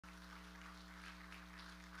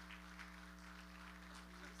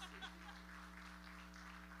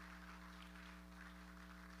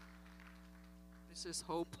This is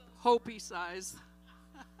Hopi size.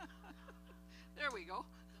 There we go.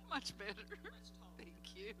 Much better.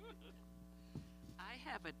 Thank you. I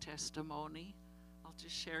have a testimony. I'll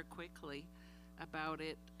just share quickly about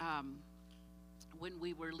it. When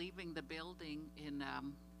we were leaving the building in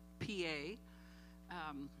PA,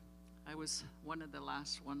 I was one of the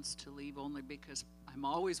last ones to leave only because I'm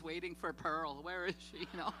always waiting for Pearl. Where is she?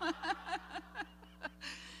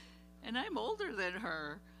 And I'm older than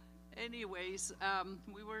her. Anyways,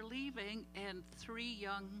 we were leaving and 3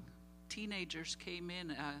 young teenagers came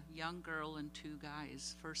in, a young girl and 2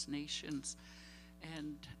 guys, First Nations.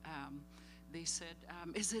 And they said,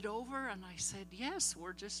 is it over? And I said, yes,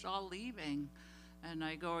 we're just all leaving. And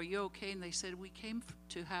I go, are you okay? And they said, we came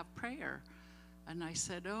to have prayer. And I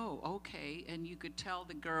said, oh, okay. And you could tell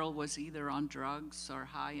the girl was either on drugs or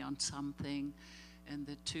high on something. And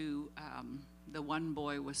the one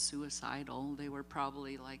boy was suicidal. They were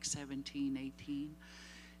probably like 17, 18.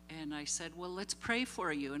 And I said, well, let's pray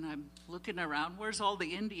for you. And I'm looking around. Where's all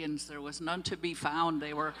the Indians? There was none to be found.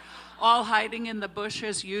 They were all hiding in the bush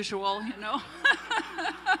as usual,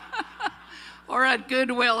 or at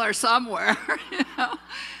Goodwill or somewhere,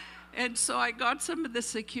 And so I got some of the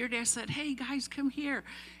security. I said, hey, guys, come here.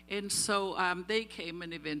 And so they came,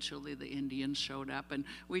 and eventually the Indians showed up. And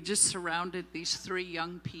we just surrounded these 3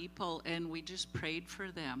 young people, and we just prayed for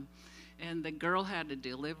them. And the girl had a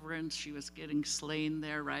deliverance. She was getting slain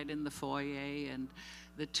there right in the foyer. And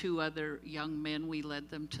the 2 other young men, we led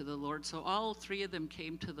them to the Lord. So all 3 of them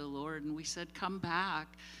came to the Lord. And we said, come back,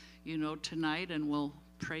 tonight, and we'll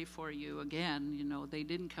pray for you again. They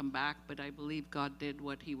didn't come back, but I believe God did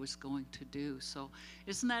what he was going to do. So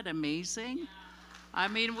isn't that amazing? I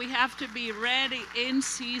mean, we have to be ready in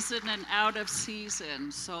season and out of season.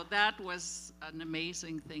 So that was an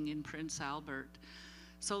amazing thing in Prince Albert.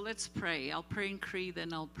 So let's pray. I'll pray in Cree,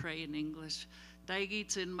 then I'll pray in English.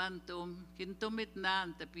 Daigitsin mantum, kintumit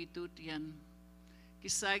nan tapitutian.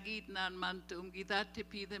 Kisagit nan mantum,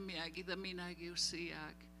 gidatipidamia,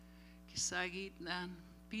 gidaminagiusiak. Kisagit nan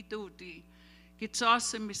pituti.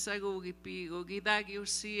 Kitsasim misagugipigo,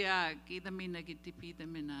 gidagiusiak,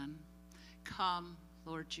 gidaminagitipidaminan. Come,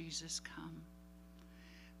 Lord Jesus, come.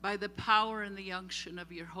 By the power and the unction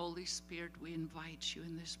of your Holy Spirit, we invite you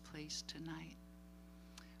in this place tonight.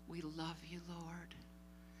 We love you, Lord,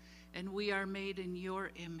 and we are made in your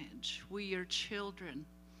image. We, your children,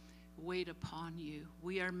 wait upon you.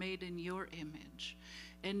 We are made in your image,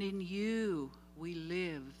 and in you we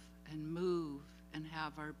live and move and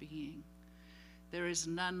have our being. There is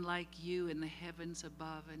none like you in the heavens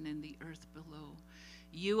above and in the earth below.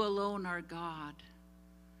 You alone are God.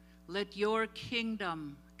 Let your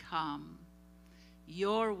kingdom come.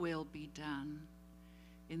 Your will be done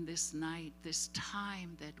in this night, this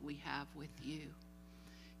time that we have with you.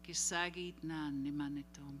 Kisagit nan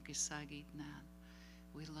nimanitom, kisagit nan.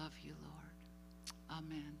 We love you, Lord.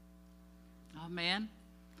 Amen. Amen.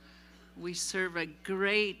 We serve a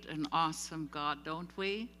great and awesome God, don't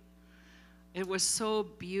we? It was so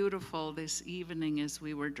beautiful this evening as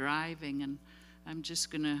we were driving, and I'm just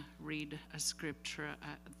going to read a scripture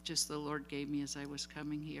just the Lord gave me as I was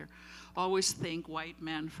coming here. Always thank white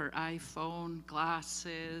man for iPhone,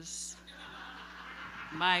 glasses,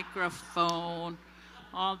 microphone,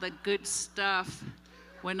 all the good stuff.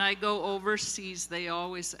 When I go overseas, they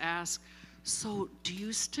always ask, so do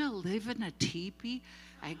you still live in a teepee?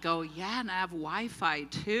 I go, yeah, and I have Wi-Fi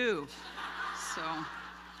too. So,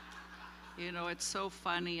 it's so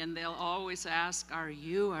funny, and they'll always ask, are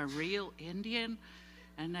you a real Indian?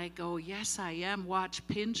 And I go, yes, I am. Watch,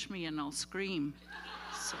 pinch me, and I'll scream.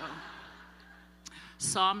 So,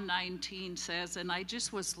 Psalm 19 says, and I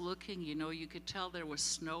just was looking, you could tell there was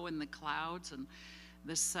snow in the clouds, and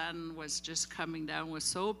the sun was just coming down. It was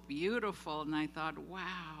so beautiful, and I thought,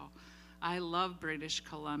 wow, I love British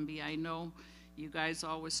Columbia. I know you guys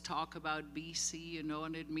always talk about BC,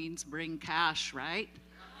 and it means bring cash, right?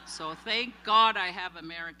 So thank God I have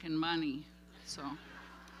American money.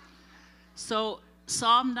 So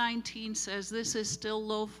Psalm 19 says, this is still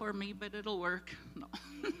low for me, but it'll work. No,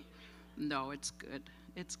 no, it's good.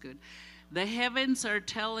 It's good. The heavens are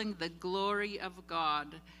telling the glory of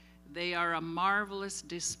God. They are a marvelous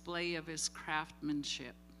display of his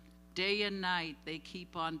craftsmanship. Day and night, they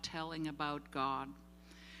keep on telling about God.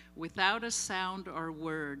 Without a sound or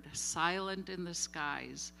word, silent in the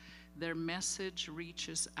skies, their message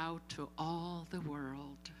reaches out to all the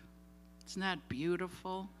world. Isn't that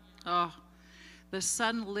beautiful? Oh, the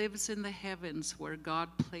sun lives in the heavens where God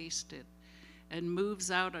placed it and moves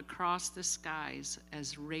out across the skies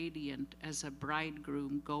as radiant as a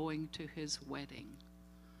bridegroom going to his wedding.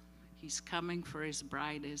 He's coming for his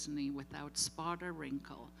bride, isn't he, without spot or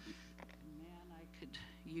wrinkle. Man, I could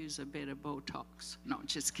use a bit of Botox. No,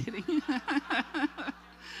 just kidding.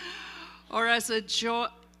 or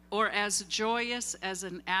as joyous as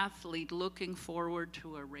an athlete looking forward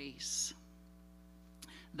to a race.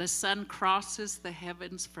 The sun crosses the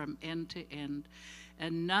heavens from end to end,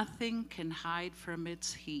 and nothing can hide from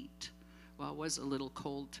its heat. Well, it was a little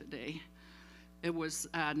cold today. It was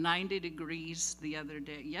 90 degrees the other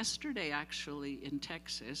day. Yesterday, actually, in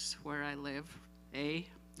Texas, where I live.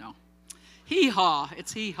 No. Hee-haw.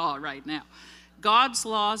 It's hee-haw right now. God's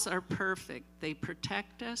laws are perfect. They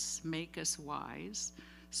protect us, make us wise.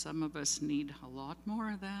 Some of us need a lot more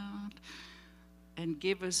of that. And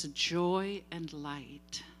give us joy and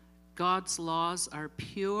light. God's laws are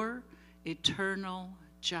pure, eternal,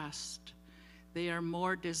 just. They are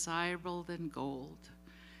more desirable than gold.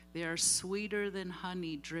 They are sweeter than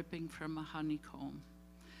honey dripping from a honeycomb.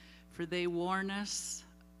 For they warn us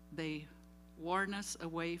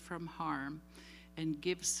away from harm and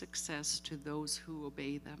give success to those who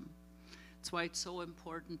obey them. That's why it's so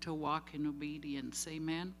important to walk in obedience.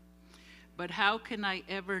 Amen? But how can I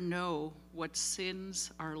ever know what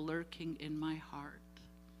sins are lurking in my heart?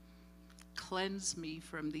 Cleanse me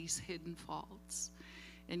from these hidden faults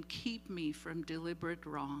and keep me from deliberate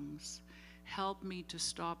wrongs. Help me to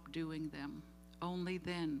stop doing them. Only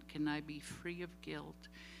then can I be free of guilt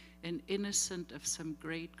and innocent of some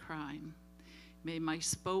great crime. May my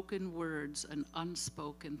spoken words and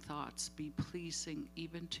unspoken thoughts be pleasing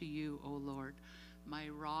even to you, O Lord, my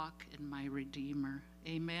rock and my redeemer.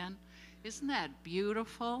 Amen. Isn't that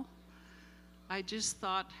beautiful? I just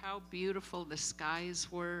thought how beautiful the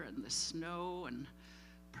skies were and the snow, and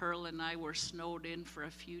Pearl and I were snowed in for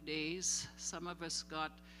a few days. Some of us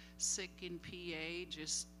got sick in PA,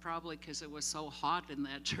 just probably because it was so hot in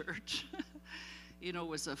that church. It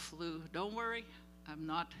was a flu. Don't worry, I'm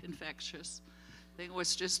not infectious. I think it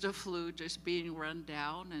was just a flu, just being run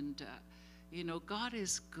down. And, God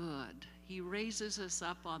is good. He raises us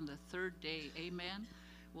up on the third day. Amen.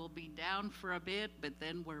 We'll be down for a bit, but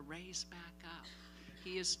then we're raised back up.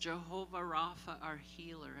 He is Jehovah Rapha, our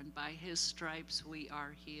healer, and by his stripes we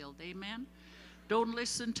are healed. Amen. Don't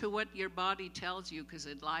listen to what your body tells you, because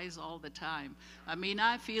it lies all the time.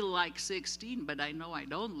 I feel like 16, but I know I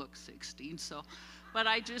don't look 16. But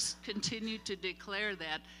I just continue to declare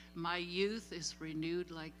that my youth is renewed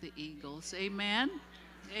like the eagles. Amen?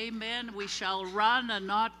 Amen. We shall run and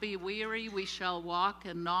not be weary. We shall walk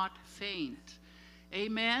and not faint.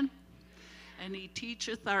 Amen? And he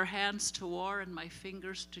teacheth our hands to war and my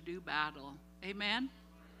fingers to do battle. Amen?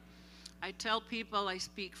 I tell people I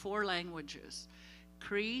speak 4 languages: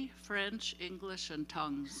 Cree, French, English, and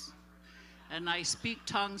tongues. And I speak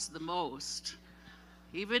tongues the most.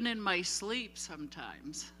 Even in my sleep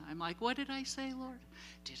sometimes. I'm like, what did I say, Lord?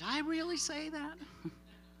 Did I really say that?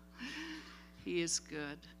 He is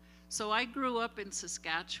good. So I grew up in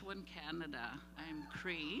Saskatchewan, Canada. I'm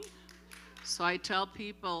Cree. So I tell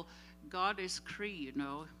people, God is Cree,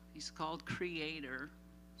 He's called Creator.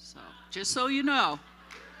 So, just so you know.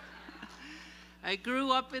 I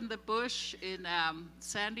grew up in the bush in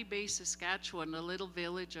Sandy Bay, Saskatchewan, a little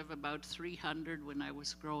village of about 300 when I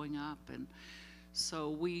was growing up. And so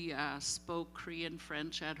we spoke Cree and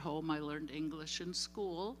French at home. I learned English in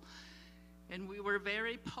school. And we were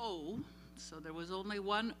very po, so there was only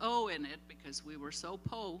one O in it because we were so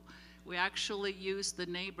po. We actually used the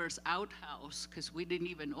neighbor's outhouse because we didn't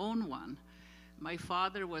even own one. My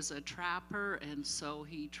father was a trapper, and so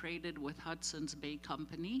he traded with Hudson's Bay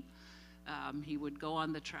Company. He would go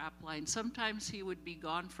on the trap line. Sometimes he would be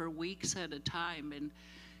gone for weeks at a time, and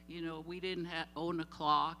we didn't own a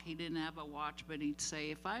clock. He didn't have a watch, but he'd say,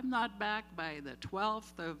 if I'm not back by the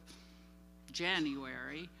 12th of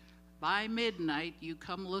January, by midnight, you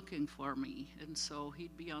come looking for me. And so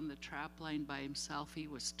he'd be on the trap line by himself. He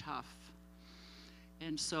was tough.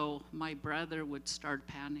 And so my brother would start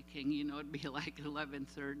panicking. It'd be like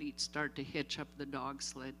 11:30. He'd start to hitch up the dog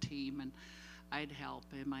sled team, and I'd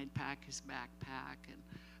help him. I'd pack his backpack and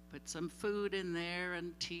put some food in there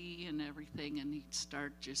and tea and everything, and he'd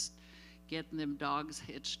start just getting them dogs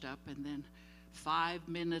hitched up. And then 5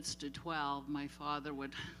 minutes to 12, my father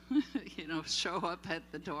would, show up at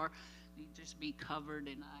the door. He'd just be covered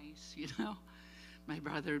in ice, My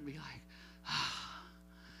brother would be like, ah.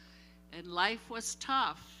 And life was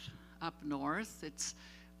tough up north. It's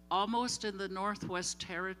almost in the Northwest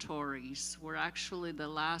Territories. We're actually the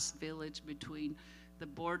last village between the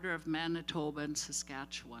border of Manitoba and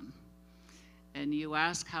Saskatchewan. And you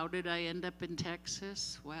ask, how did I end up in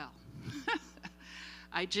Texas? Well,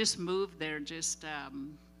 I just moved there just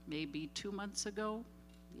maybe 2 months ago.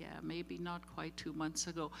 Yeah, maybe not quite 2 months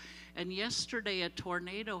ago. And yesterday a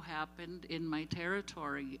tornado happened in my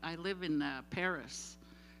territory. I live in Paris,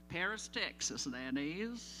 Texas, that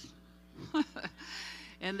is.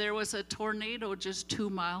 And there was a tornado just 2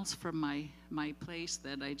 miles from my place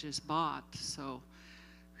that I just bought. So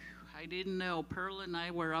I didn't know. Pearl and I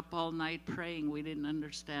were up all night praying. We didn't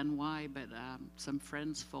understand why, but some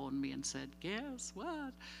friends phoned me and said, guess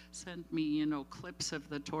what? Sent me, clips of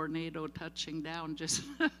the tornado touching down just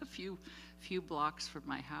a few blocks from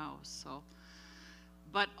my house. So,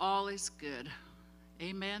 but all is good.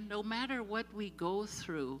 Amen. No matter what we go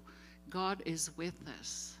through, God is with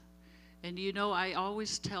us. And I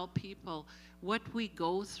always tell people, what we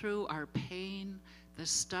go through, our pain, the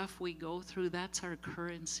stuff we go through, that's our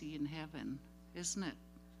currency in heaven, isn't it?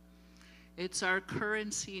 It's our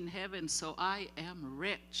currency in heaven, so I am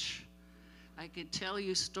rich. I could tell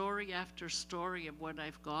you story after story of what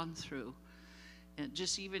I've gone through. And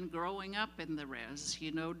just even growing up in the res,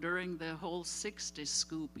 during the whole 60s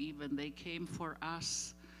scoop even, they came for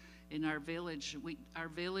us in our village. Our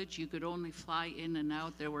village, you could only fly in and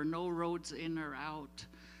out. There were no roads in or out.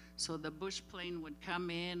 So the bush plane would come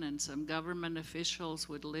in and some government officials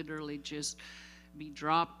would literally just be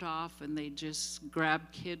dropped off, and they'd just grab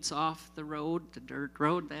kids off the road, the dirt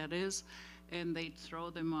road that is, and they'd throw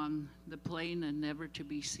them on the plane and never to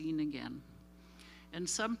be seen again. And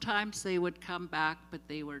sometimes they would come back, but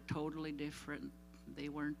they were totally different. They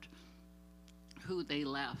weren't who they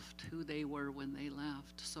were when they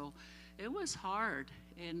left. So it was hard.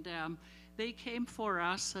 And they came for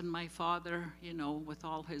us, and my father, with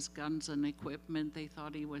all his guns and equipment, they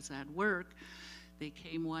thought he was at work. They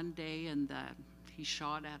came one day and he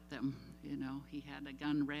shot at them. He had a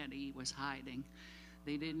gun ready, he was hiding.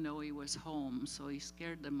 They didn't know he was home, so he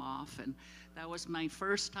scared them off. And that was my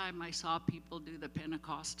first time I saw people do the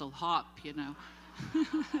Pentecostal hop,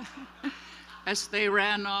 as they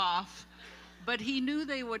ran off. But he knew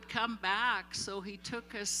they would come back, so he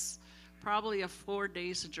took us probably a 4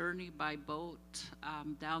 days journey by boat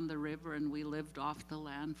down the river, and we lived off the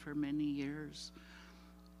land for many years.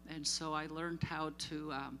 And so I learned how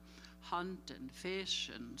to hunt and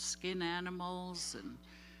fish and skin animals, and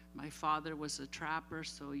my father was a trapper,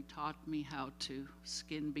 so he taught me how to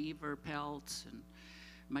skin beaver pelts, and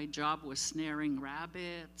my job was snaring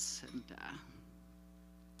rabbits and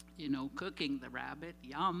cooking the rabbit,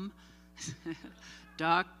 yum.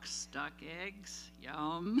 Ducks, duck eggs,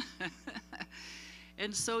 yum.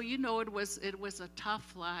 And so, it was a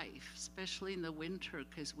tough life, especially in the winter,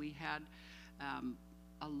 because we had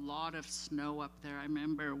a lot of snow up there. I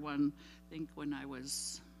remember when I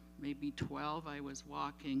was maybe 12, I was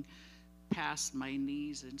walking past my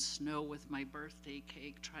knees in snow with my birthday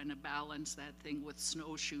cake, trying to balance that thing with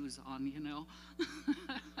snowshoes on,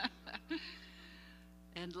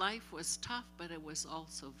 And life was tough, but it was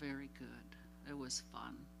also very good. It was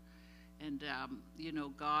fun. And,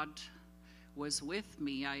 God was with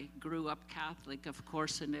me. I grew up Catholic. Of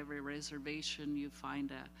course, in every reservation, you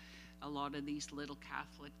find a lot of these little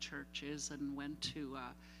Catholic churches, and went to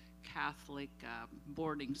a Catholic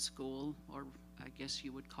boarding school, or I guess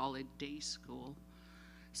you would call it day school.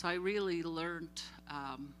 So I really learned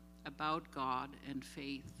about God and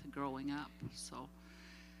faith growing up. So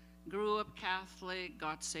grew up Catholic,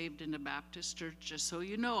 got saved in a Baptist church. Just so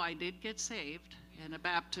you know, I did get saved in a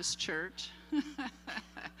Baptist church.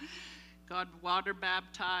 Got water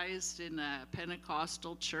baptized in a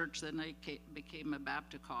Pentecostal church, then I became a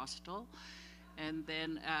Baptist-costal, and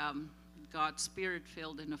then got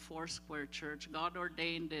spirit-filled in a Foursquare church, got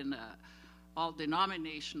ordained in a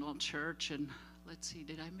all-denominational church, and let's see,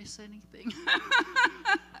 did I miss anything?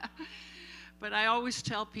 But I always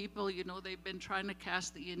tell people, they've been trying to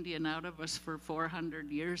cast the Indian out of us for 400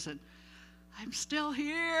 years, and I'm still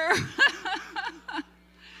here.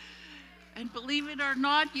 And believe it or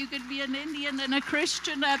not, you could be an Indian and a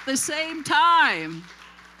Christian at the same time.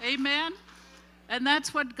 Amen? And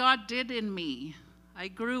that's what God did in me. I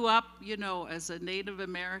grew up, as a Native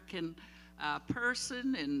American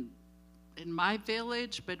person in my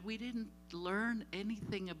village, but we didn't learn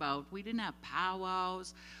anything we didn't have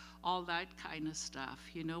powwows, all that kind of stuff.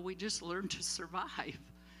 We just learned to survive,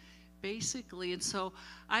 basically. And so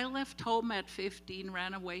I left home at 15,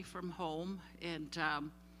 ran away from home, and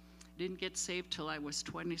didn't get saved till I was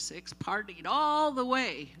 26, partied all the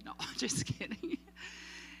way. No, just kidding.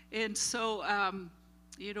 And so,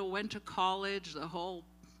 went to college, the whole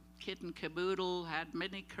kit and caboodle, had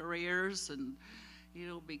many careers, and,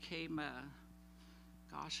 became a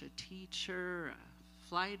teacher, a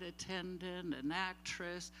flight attendant, an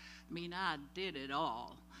actress. I mean, I did it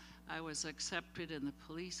all. I was accepted in the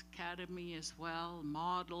police academy as well,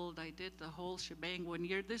 modeled. I did the whole shebang. When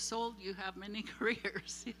you're this old, you have many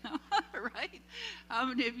careers, you know, right? How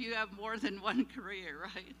many of you have more than one career,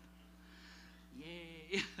 right?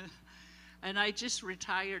 Yay. And I just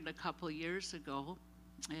retired a couple years ago,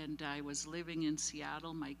 and I was living in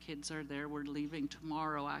Seattle. My kids are there. We're leaving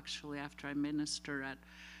tomorrow, actually, after I minister at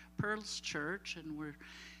Pearl's Church, and we're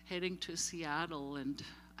heading to Seattle. And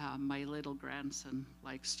my little grandson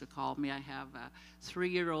likes to call me. I have a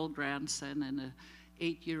 3-year-old grandson and a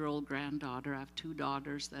 8-year-old granddaughter. I have 2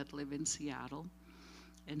 daughters that live in Seattle.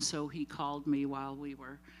 And so he called me while we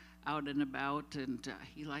were out and about, and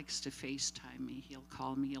he likes to FaceTime me. He'll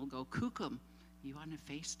call me, he'll go, "Kukum, you want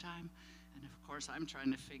to FaceTime?" And of course, I'm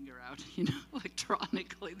trying to figure out, you know,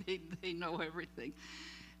 electronically, they know everything.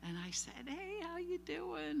 And I said, "Hey, how you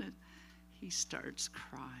doing?" And he starts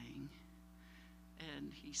crying.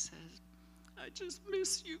 And he says, "I just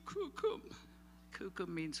miss you, Kukum." Kukum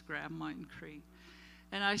means grandma in Cree.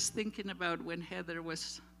 And I was thinking about when Heather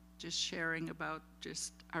was just sharing about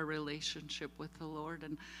just our relationship with the Lord.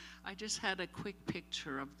 And I just had a quick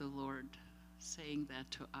picture of the Lord saying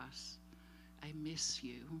that to us. I miss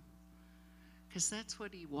you. Because that's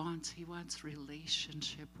what he wants. He wants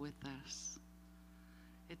relationship with us.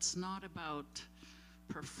 It's not about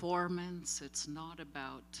performance. It's not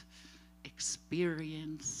about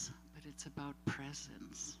experience, but it's about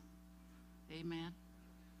presence. Amen.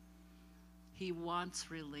 He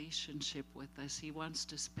wants relationship with us. He wants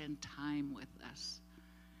to spend time with us.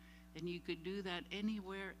 And you could do that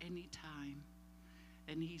anywhere, anytime.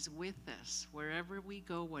 And he's with us wherever we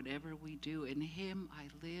go, whatever we do. In him I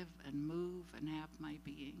live and move and have my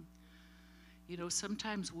being. You know,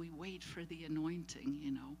 sometimes we wait for the anointing,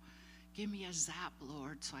 you know. Give me a zap,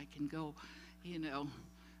 Lord, so I can go, you know,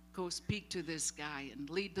 go speak to this guy and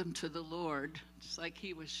lead them to the Lord, just like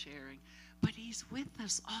he was sharing. But he's with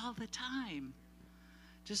us all the time.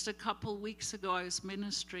 Just a couple weeks ago, I was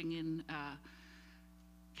ministering in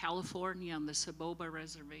California on the Saboba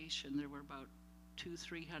Reservation. There were about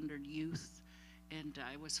 200-300 youth, and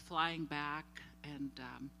I was flying back, and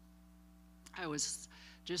I was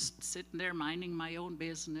just sitting there minding my own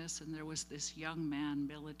business, and there was this young man,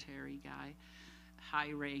 military guy,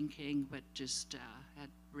 high-ranking, but just had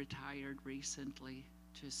retired recently,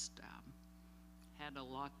 just had a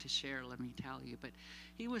lot to share, let me tell you. But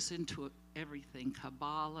he was into everything,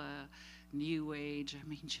 Kabbalah, New Age, I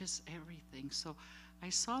mean, just everything. So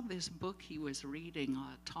I saw this book he was reading,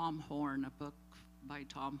 Tom Horn, a book by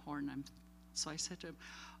Tom Horn. So I said to him,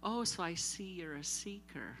 "Oh, so I see you're a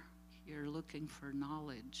seeker. You're looking for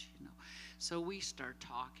knowledge, you know." So we start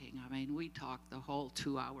talking. I mean, we talked the whole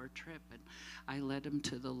 2-hour trip, and I led him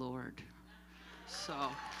to the Lord.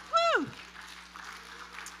 So, woo!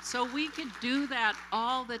 So we could do that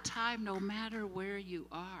all the time, no matter where you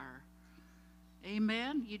are.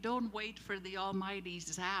 Amen? You don't wait for the almighty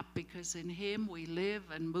zap, because in him we live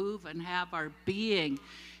and move and have our being.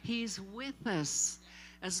 He's with us.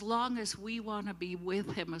 As long as we want to be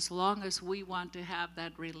with him, as long as we want to have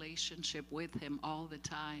that relationship with him all the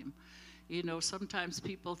time. You know, sometimes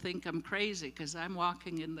people think I'm crazy because I'm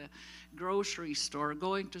walking in the grocery store,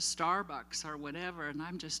 going to Starbucks or whatever, and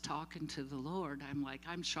I'm just talking to the Lord.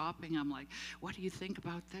 I'm shopping. I'm like, "What do you think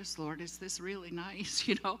about this, Lord? Is this really nice?"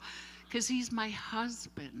 You know, because he's my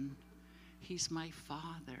husband. He's my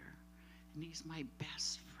father, and he's my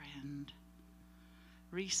best friend.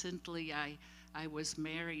 Recently, I was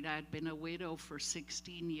married. I had been a widow for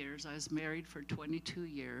 16 years. I was married for 22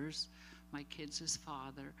 years. My kids'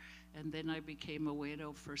 father. And then I became a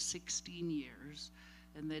widow for 16 years.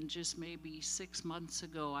 And then just maybe 6 months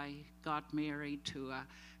ago, I got married to a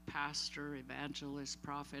pastor, evangelist,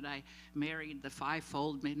 prophet. I married the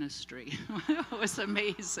fivefold ministry. It was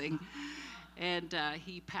amazing. And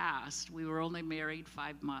he passed. We were only married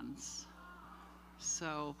 5 months.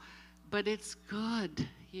 So, but it's good.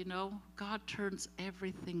 You know, God turns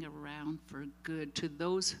everything around for good to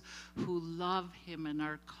those who love him and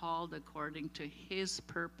are called according to his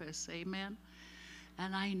purpose. Amen.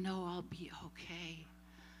 And I know I'll be okay.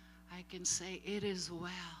 I can say, "It is well.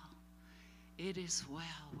 It is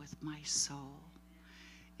well with my soul.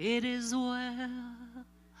 It is well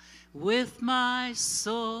with my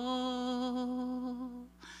soul.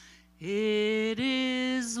 It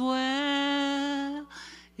is well.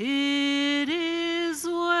 It is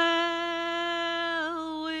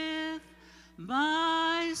well with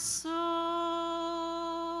my soul."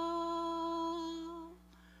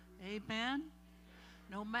 Amen.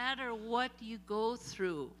 No matter what you go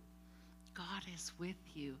through, God is with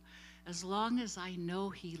you. As long as I know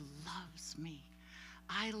he loves me,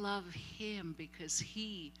 I love him because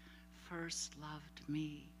he first loved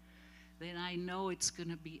me, then I know it's going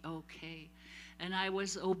to be okay. And I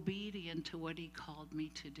was obedient to what he called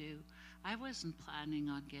me to do. I wasn't planning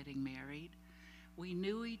on getting married. We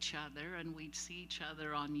knew each other, and we'd see each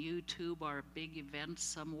other on YouTube or big events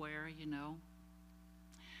somewhere, you know.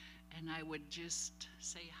 And I would just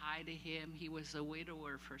say hi to him. He was a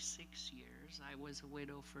widower for 6 years. I was a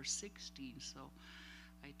widow for 16, so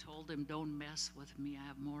I told him, don't mess with me. I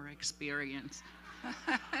have more experience.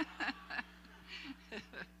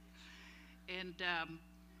 And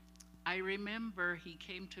I remember he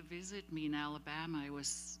came to visit me in Alabama.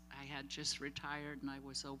 I had just retired, and I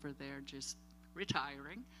was over there just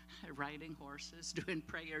retiring, riding horses, doing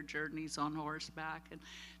prayer journeys on horseback, and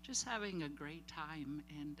just having a great time.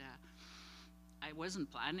 And I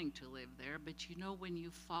wasn't planning to live there, but you know, when you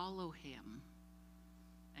follow him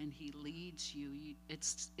and he leads you,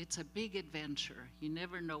 it's a big adventure. You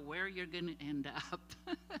never know where you're going to end up.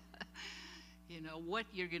 You know, what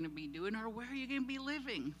you're going to be doing, or where you're going to be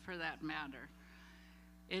living, for that matter.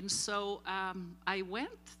 And so I went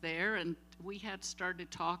there, and we had started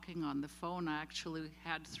talking on the phone. I actually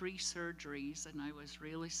had 3 surgeries, and I was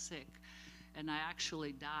really sick, and I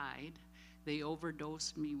actually died. They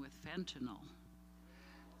overdosed me with fentanyl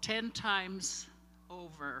 10 times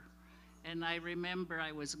over. And I remember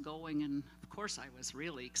I was going, and of course I was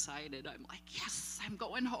really excited. I'm like, yes, I'm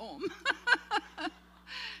going home.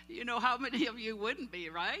 You know, how many of you wouldn't be,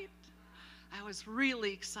 right? I was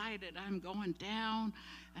really excited. I'm going down,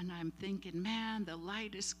 and I'm thinking, man, the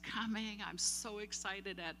light is coming. I'm so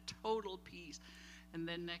excited, at total peace. And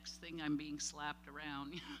then next thing, I'm being slapped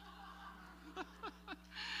around.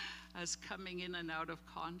 I was coming in and out of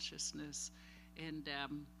consciousness, and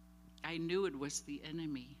I knew it was the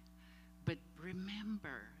enemy. But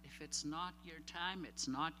remember, if it's not your time, it's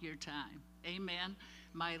not your time. Amen?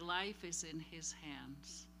 My life is in his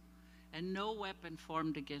hands, and no weapon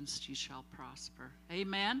formed against you shall prosper.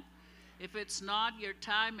 Amen? If it's not your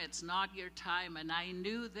time, it's not your time. And I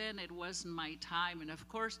knew then it wasn't my time. And of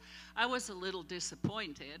course, I was a little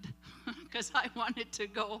disappointed because I wanted to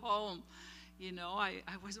go home. You know, I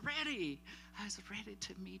was ready. I was ready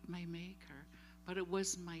to meet my Maker, but it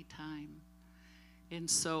wasn't my time. And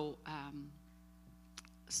so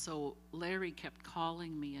Larry kept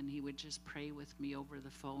calling me, and he would just pray with me over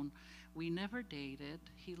the phone. We never dated.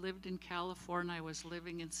 He lived in California. I was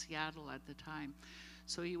living in Seattle at the time.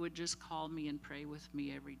 So he would just call me and pray with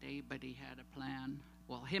me every day, but he had a plan.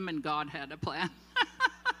 Well, him and God had a plan.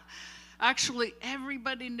 Actually,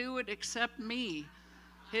 everybody knew it except me.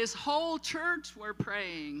 His whole church were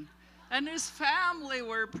praying, and his family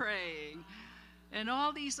were praying. And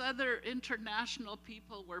all these other international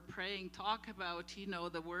people were praying, talk about, you know,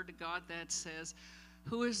 the word of God that says,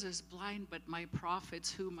 who is this blind but my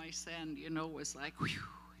prophets whom I send, you know, was like, whew,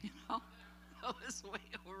 you know, that was way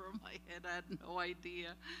over my head. I had no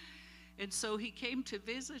idea. And so he came to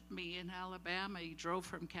visit me in Alabama. He drove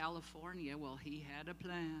from California. Well, he had a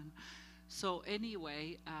plan. So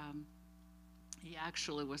anyway, he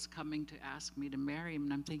actually was coming to ask me to marry him.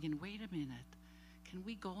 And I'm thinking, wait a minute. Can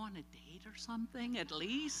we go on a date or something at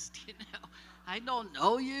least? You know, I don't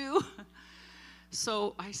know you.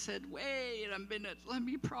 So I said, wait a minute, let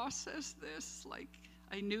me process this. Like,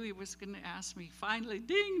 I knew he was going to ask me. Finally,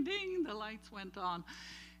 ding, ding, the lights went on.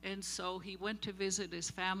 And so he went to visit his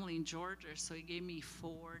family in Georgia, so he gave me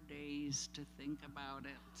 4 days to think about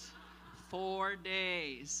it. 4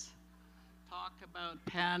 days. Talk about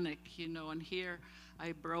panic, you know, and here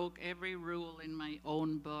I broke every rule in my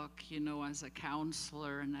own book, you know, as a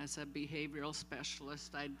counselor and as a behavioral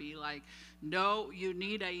specialist. I'd be like, no, you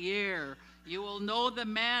need a year. You will know the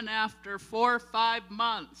man after 4 or 5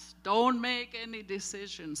 months. Don't make any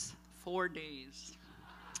decisions. 4 days.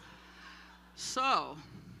 So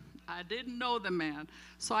I didn't know the man.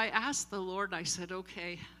 So I asked the Lord, I said,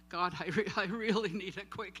 okay, God, I really need a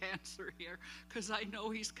quick answer here, because I know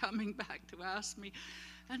he's coming back to ask me.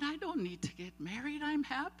 And I don't need to get married. I'm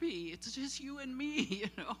happy. It's just you and me, you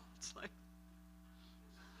know. It's like,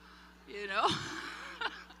 you know.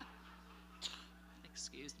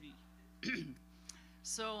 Excuse me.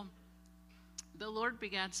 So the Lord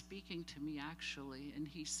began speaking to me, actually, and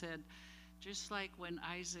he said, just like when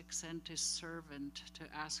Isaac sent his servant to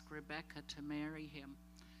ask Rebekah to marry him,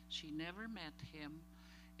 she never met him,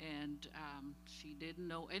 and she didn't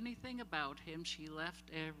know anything about him. She left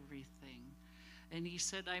everything. And he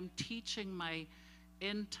said, I'm teaching my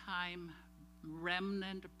end-time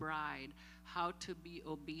remnant bride how to be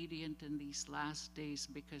obedient in these last days,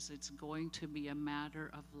 because it's going to be a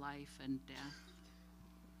matter of life and death.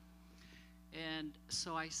 And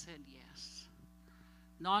so I said yes.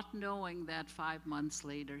 not knowing that 5 months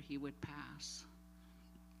later he would pass.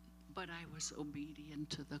 But I was obedient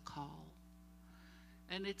to the call.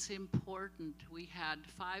 And it's important. We had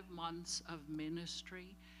 5 months of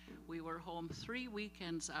ministry. We were home 3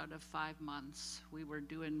 weekends out of 5 months. We were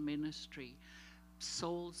doing ministry.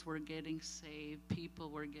 Souls were getting saved. People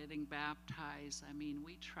were getting baptized. I mean,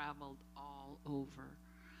 we traveled all over.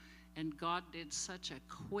 And God did such a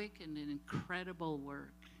quick and an incredible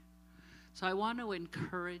work. So I want to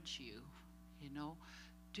encourage you,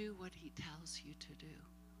 do what he tells you to do.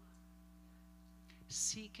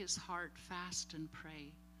 Seek his heart, fast and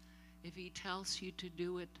pray. If he tells you to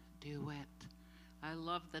do it, do it. I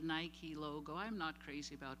love the Nike logo. I'm not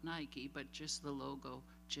crazy about Nike, but just the logo.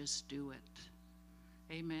 Just do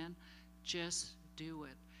it. Amen. Just do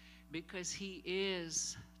it. Because he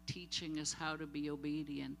is teaching us how to be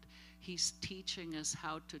obedient. He's teaching us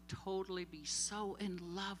how to totally be so in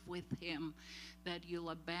love with him that you'll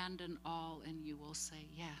abandon all and you will say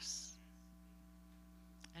yes.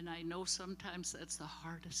 And I know sometimes that's the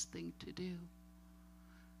hardest thing to do.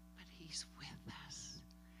 But he's with us.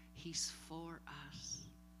 He's for us.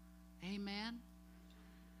 Amen?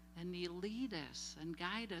 And he'll lead us and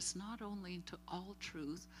guide us not only into all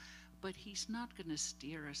truth, but he's not going to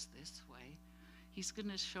steer us this way. He's going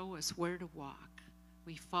to show us where to walk.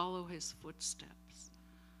 We follow his footsteps.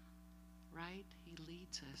 Right? He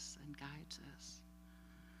leads us and guides us.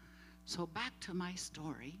 So back to my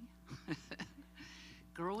story.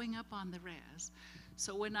 Growing up on the res.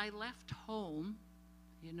 So when I left home,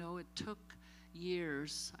 it took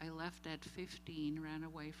years. I left at 15, ran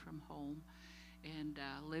away from home, and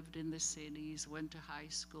lived in the cities, went to high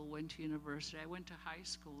school, went to university. I went to high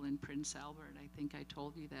school in Prince Albert. I think I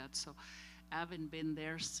told you that. So I haven't been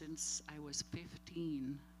there since I was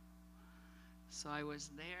 15. So I was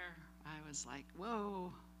there. I was like,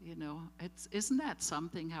 whoa, isn't that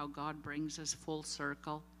something how God brings us full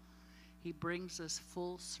circle? He brings us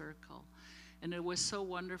full circle. And it was so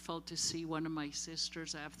wonderful to see one of my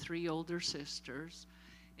sisters. I have 3 older sisters.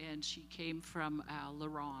 And she came from La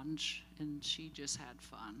Ronge. And she just had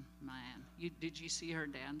fun, man. Did you see her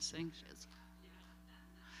dancing?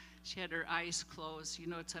 She had her eyes closed.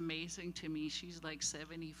 It's amazing to me. She's like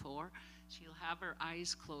 74. She'll have her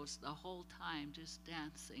eyes closed the whole time, just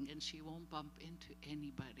dancing. And she won't bump into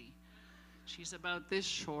anybody. She's about this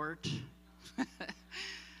short.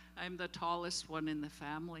 I'm the tallest one in the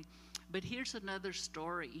family. But here's another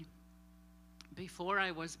story. Before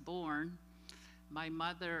I was born, my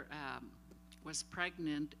mother was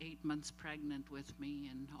pregnant, 8 months pregnant with me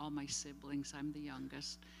and all my siblings. I'm the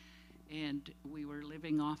youngest. And we were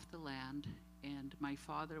living off the land. And my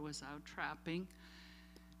father was out trapping.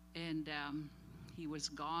 And he was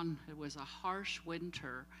gone. It was a harsh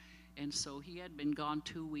winter. And so he had been gone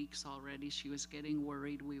 2 weeks already. She was getting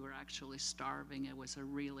worried. We were actually starving. It was a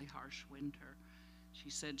really harsh winter. She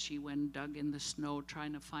said she went and dug in the snow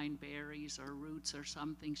trying to find berries or roots or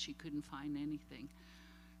something. She couldn't find anything.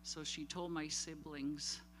 So she told my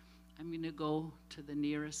siblings, I'm going to go to the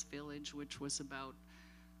nearest village, which was about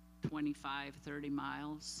 25, 30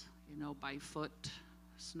 miles, by foot,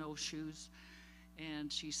 snowshoes. And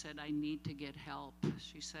she said, I need to get help.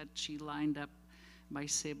 She said she lined up my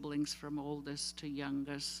siblings from oldest to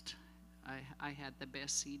youngest. I had the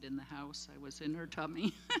best seat in the house. I was in her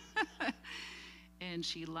tummy. And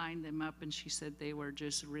she lined them up and she said they were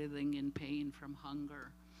just writhing in pain from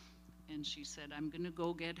hunger. And she said, I'm going to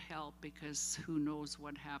go get help because who knows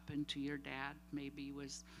what happened to your dad. Maybe he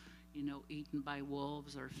was, eaten by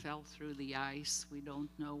wolves or fell through the ice. We don't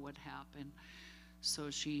know what happened.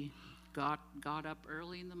 So she got up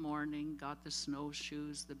early in the morning, got the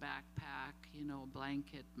snowshoes, the backpack,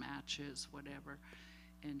 blanket, matches, whatever,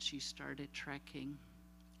 and she started trekking.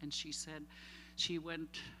 And she said she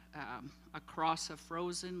went across a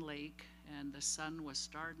frozen lake, and the sun was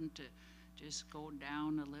starting to just go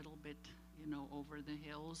down a little bit, over the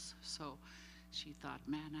hills. So she thought,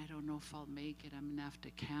 man, I don't know if I'll make it. I'm going to have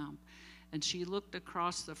to camp. And she looked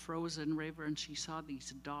across the frozen river, and she saw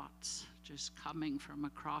these dots just coming from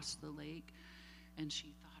across the lake. And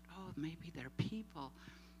she thought, oh, maybe they're people.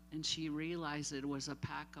 And she realized it was a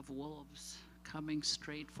pack of wolves coming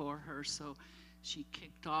straight for her. So she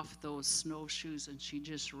kicked off those snowshoes, and she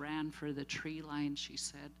just ran for the tree line, she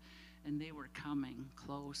said. And they were coming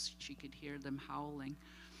close. She could hear them howling.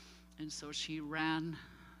 And so she ran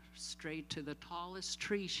straight to the tallest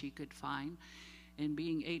tree she could find. And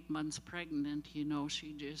being 8 months pregnant,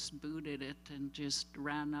 she just booted it and just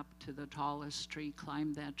ran up to the tallest tree,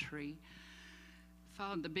 climbed that tree,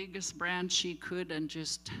 found the biggest branch she could and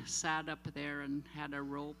just sat up there and had a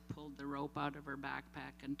rope, pulled the rope out of her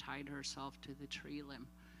backpack and tied herself to the tree limb.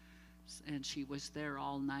 And she was there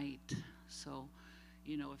all night. So,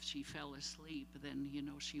 you know, if she fell asleep, then, you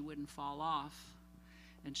know, she wouldn't fall off.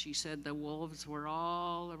 And she said the wolves were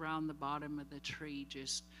all around the bottom of the tree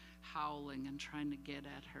just howling and trying to get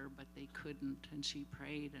at her, but they couldn't. And she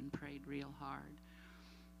prayed and prayed real hard.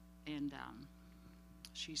 And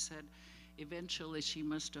she said eventually she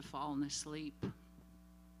must have fallen asleep.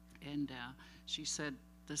 And she said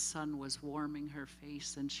the sun was warming her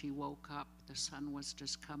face, and she woke up. The sun was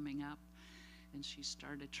just coming up, and she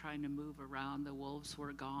started trying to move around. The wolves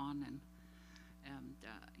were gone, and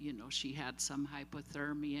you know, she had some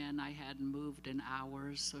hypothermia, and I hadn't moved in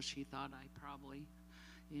hours, so she thought I probably,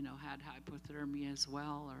 you know, had hypothermia as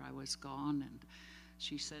well, or I was gone. And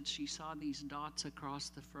she said she saw these dots across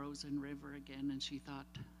the frozen river again, and she thought,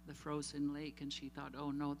 the frozen lake, and she thought, oh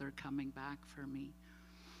no, they're coming back for me.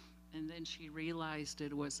 And then she realized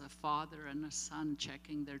it was a father and a son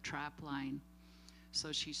checking their trap line.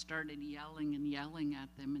 So she started yelling and yelling at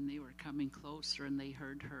them, and they were coming closer, and they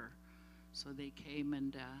heard her. So they came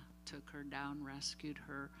and took her down, rescued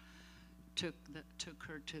her, took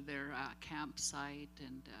her to their campsite,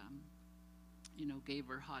 and you know, gave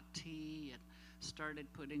her hot tea and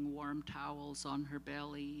started putting warm towels on her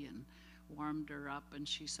belly and warmed her up. And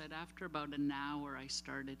she said after about an hour I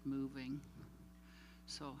started moving.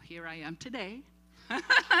 So here I am today.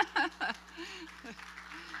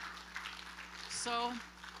 So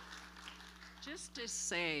just to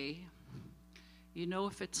say, you know,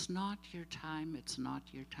 if it's not your time, it's not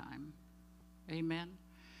your time. Amen.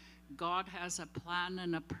 God has a plan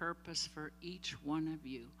and a purpose for each one of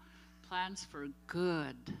you. Plans for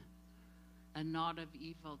good and not of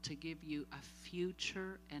evil, to give you a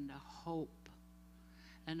future and a hope.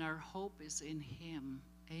 And our hope is in Him.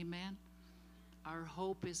 Amen. Our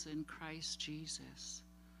hope is in Christ Jesus.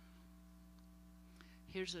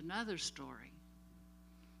 Here's another story.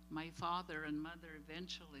 My father and mother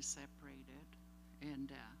eventually separated, and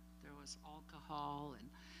there was alcohol and,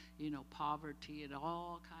 you know, poverty. It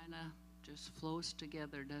all kind of just flows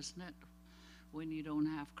together, doesn't it, when you don't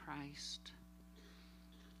have Christ?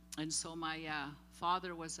 And so my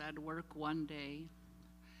father was at work one day.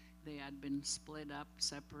 They had been split up,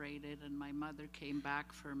 separated, and my mother came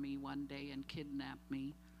back for me one day and kidnapped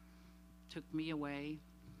me, took me away.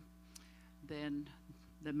 Then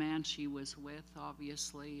the man she was with,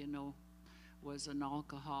 obviously, you know, was an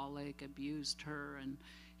alcoholic, abused her, and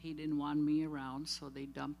he didn't want me around, so they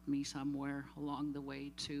dumped me somewhere along the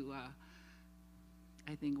way to,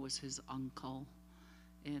 I think it was his uncle.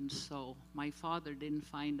 And so my father didn't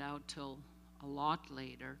find out till a lot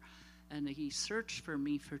later, and he searched for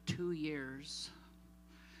me for 2 years.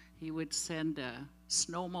 He would send a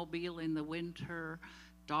snowmobile in the winter,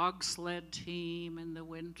 dog sled team in the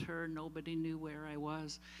winter. Nobody knew where I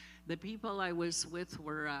was. The people I was with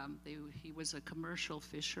were, he was a commercial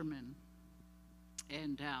fisherman.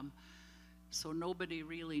 And so nobody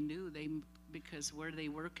really knew, because where they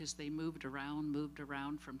work is they moved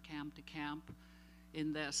around from camp to camp.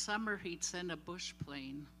 In the summer, he'd send a bush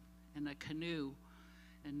plane and a canoe,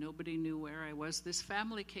 and nobody knew where I was. This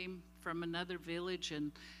family came from another village,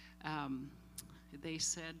 and they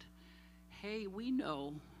said, hey,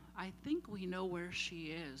 I think we know where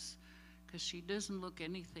she is, because she doesn't look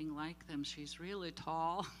anything like them. She's really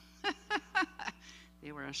tall.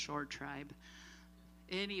 They were a short tribe.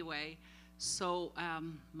 Anyway, so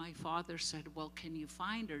my father said, well, can you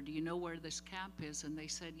find her? Do you know where this camp is? And they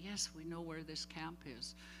said, yes, we know where this camp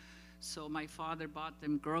is. So my father bought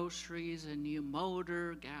them groceries, a new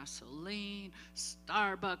motor, gasoline,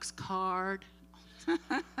 Starbucks card,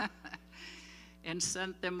 and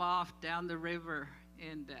sent them off down the river.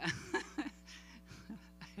 And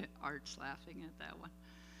Art's laughing at that one.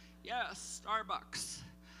 Yes, Starbucks.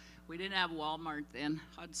 We didn't have Walmart then,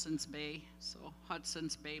 Hudson's Bay. So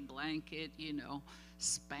Hudson's Bay blanket, you know,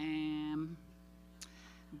 Spam,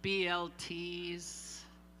 BLTs.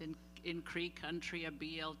 In Cree country, a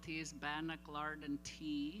BLT is bannock lard and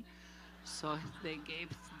tea. So he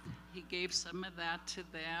gave some of that to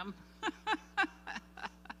them.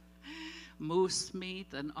 Moose meat,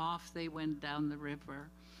 and off they went down the river.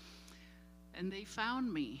 And they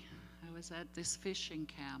found me. I was at this fishing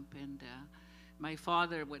camp, and my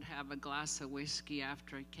father would have a glass of whiskey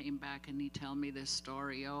after he came back, and he'd tell me this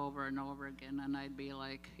story over and over again, and I'd be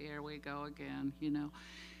like, here we go again, you know.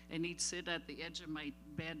 And he'd sit at the edge of my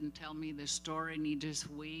bed and tell me this story, and he'd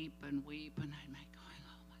just weep, and I'm like going,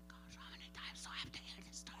 oh my gosh, how many times do I have to hear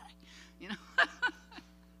this story, you know?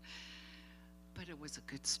 But it was a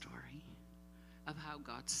good story. of how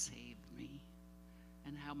God saved me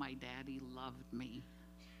and how my daddy loved me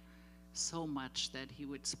so much that he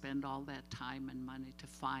would spend all that time and money to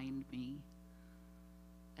find me.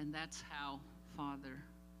 And that's how Father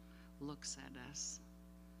looks at us.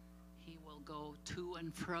 He will go to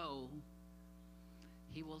and fro.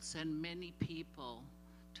 He will send many people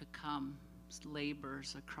to come,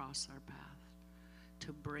 laborers across our path,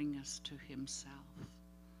 to bring us to himself,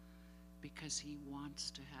 because he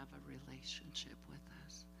wants to have a relationship with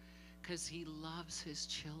us, because he loves his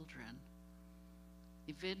children.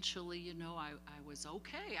 Eventually, you know, I was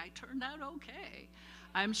okay. I turned out okay.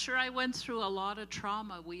 I'm sure I went through a lot of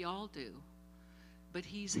trauma. We all do. But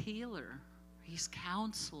he's healer. He's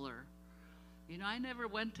counselor. You know, I never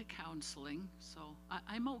went to counseling, so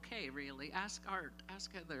I'm okay, really. Ask Art.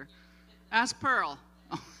 Ask Heather. Ask Pearl.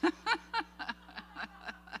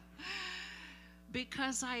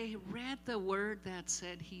 Because I read the word that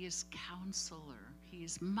said he is counselor. He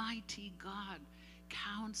is mighty God.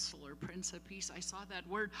 Counselor, Prince of Peace. I saw that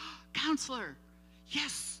word, counselor.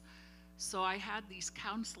 Yes. So I had these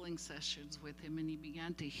counseling sessions with him, and he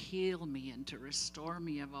began to heal me and to restore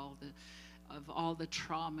me of all the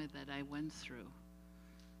trauma that I went through.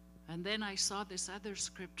 And then I saw this other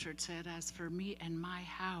scripture. It said, as for me and my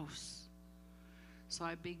house. So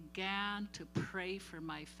I began to pray for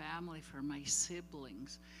my family, for my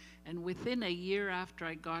siblings. And within a year after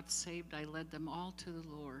I got saved, I led them all to the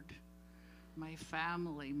Lord. My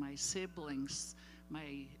family, my siblings,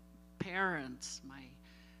 my parents, my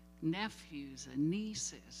nephews and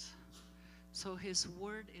nieces. So his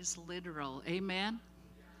word is literal. Amen?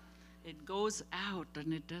 It goes out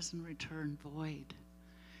and it doesn't return void.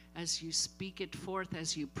 As you speak it forth,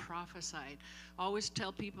 as you prophesy it. Always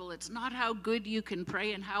tell people it's not how good you can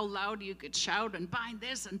pray and how loud you could shout and bind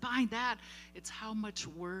this and bind that. It's how much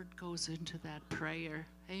word goes into that prayer.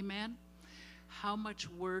 Amen? How much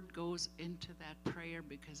word goes into that prayer,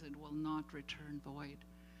 because it will not return void.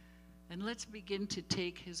 And let's begin to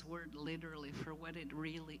take his word literally for what it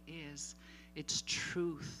really is. It's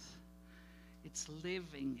truth. It's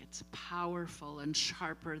living. It's powerful and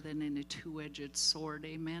sharper than any two-edged sword.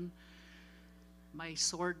 Amen. My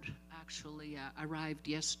sword actually arrived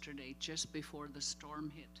yesterday, just before the storm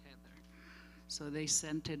hit, Heather. So they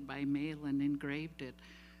sent it by mail and engraved it.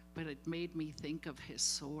 But it made me think of his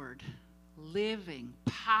sword. Living,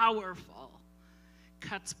 powerful,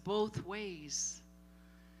 cuts both ways.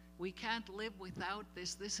 We can't live without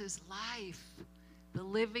this. This is life. The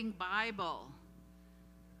living Bible.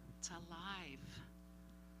 It's alive.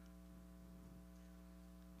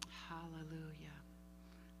 Hallelujah.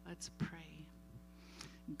 Let's pray.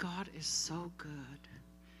 God is so good.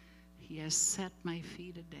 He has set my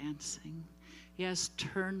feet a dancing. He has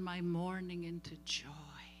turned my mourning into joy.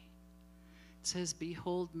 It says,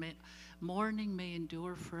 behold, mourning may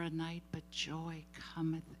endure for a night, but joy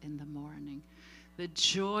cometh in the morning. The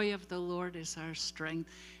joy of the Lord is our strength.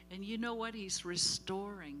 And you know what? He's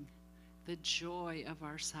restoring the joy of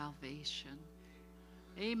our salvation.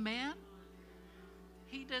 Amen?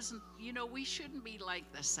 He doesn't, you know, we shouldn't be like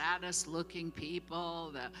the saddest looking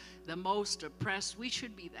people, the most oppressed. We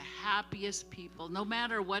should be the happiest people, no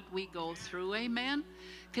matter what we go through. Amen?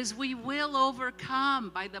 Because we will overcome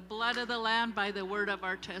by the blood of the Lamb, by the word of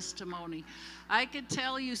our testimony. I could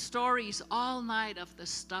tell you stories all night of the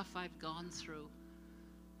stuff I've gone through.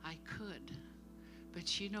 I could.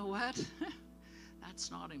 But you know what?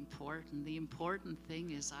 That's not important. The important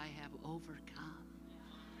thing is I have overcome.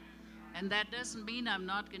 And that doesn't mean I'm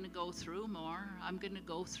not going to go through more. I'm going to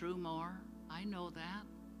go through more. I know that.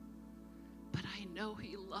 But I know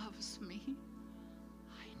he loves me.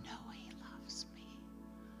 I know he loves me.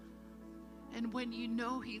 And when you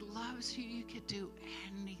know he loves you, you can do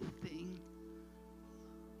anything.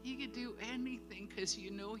 You can do anything because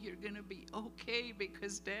you know you're going to be okay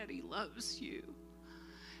because Daddy loves you.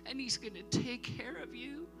 And he's going to take care of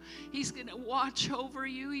you. He's going to watch over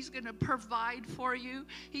you. He's going to provide for you.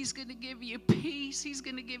 He's going to give you peace. He's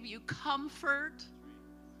going to give you comfort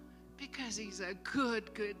because he's a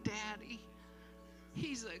good, good daddy.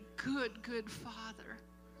 He's a good, good father.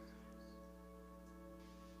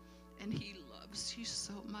 And he loves you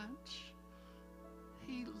so much.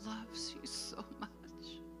 He loves you so much.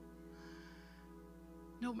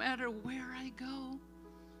 No matter where I go,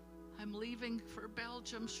 I'm leaving for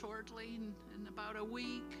Belgium shortly in about a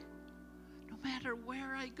week. No matter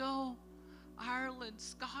where I go, Ireland,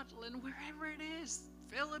 Scotland, wherever it is,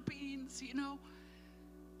 Philippines, you know,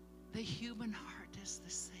 the human heart is the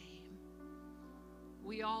same.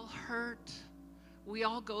 We all hurt. We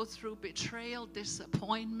all go through betrayal,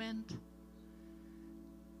 disappointment,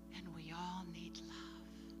 and we all need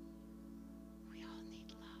love. We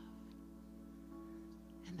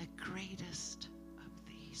greatest of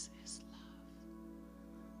these is love.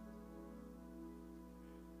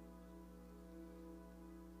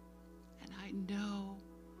 And I know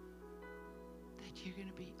that you're going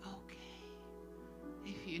to be okay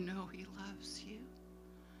if you know He loves you.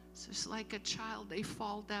 It's just like a child. They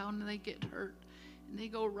fall down and they get hurt and they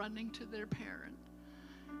go running to their parent.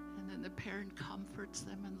 And then the parent comforts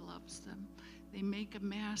them and loves them. They make a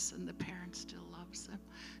mess and the parent still loves them.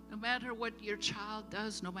 No matter what your child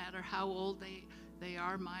does, no matter how old they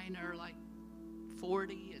are, mine are like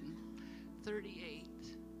 40 and 38,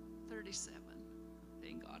 37.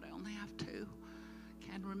 Thank God I only have 2.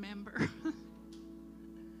 Can't remember.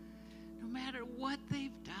 No matter what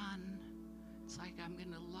they've done, it's like I'm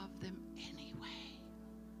going to love them anyway.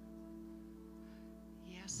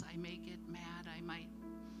 Yes, I may get mad. I might,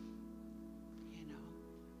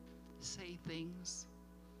 say things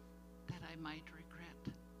that I might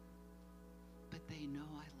regret. But they know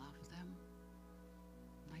I love them.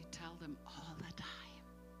 And I tell them all the time,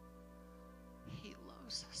 He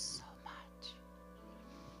loves us so much.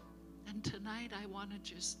 And tonight I want to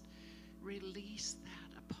just release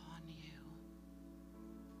that upon you.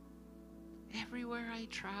 Everywhere I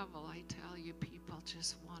travel, I tell you, people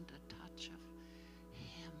just want a touch of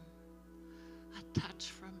Him, a touch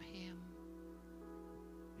from Him.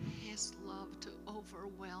 His love to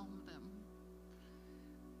overwhelm them.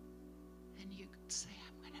 And you could say,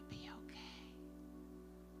 I'm going to be okay.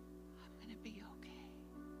 I'm going to be okay.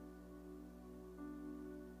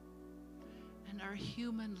 And our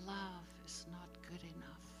human love is not good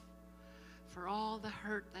enough. For all the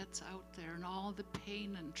hurt that's out there and all the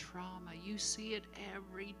pain and trauma, you see it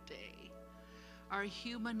every day. Our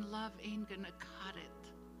human love ain't going to cut it.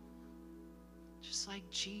 Just like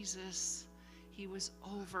Jesus, He was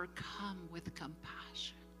overcome with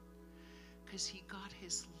compassion because He got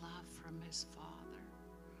His love from His Father.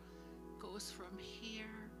 Goes from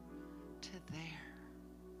here to there.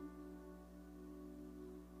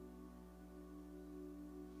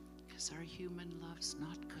 Because our human love's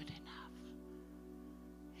not good enough.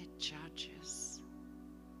 It judges.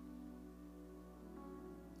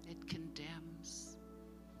 It condemns.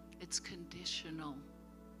 It's conditional.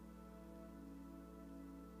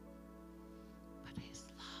 His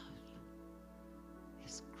love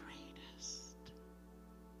is greatest.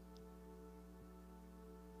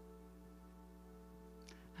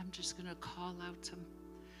 I'm just going to call out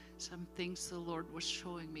some things the Lord was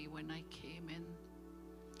showing me when I came in.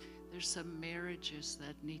 There's some marriages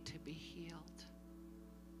that need to be healed.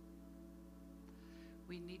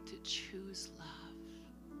 We need to choose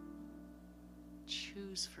love,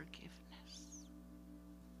 choose forgiveness.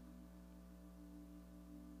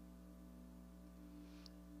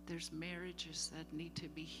 There's marriages that need to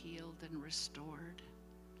be healed and restored.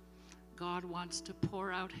 God wants to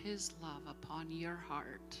pour out His love upon your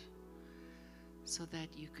heart so that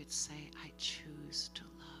you could say, I choose to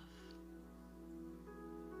love.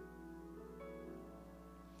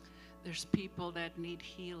 There's people that need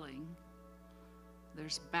healing.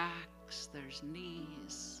 There's backs, there's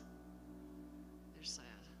knees. There's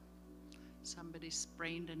somebody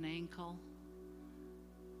sprained an ankle,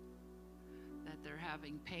 that they're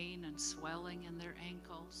having pain and swelling in their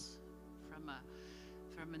ankles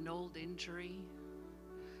from an old injury.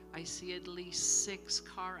 I see at least 6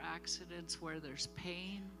 car accidents where there's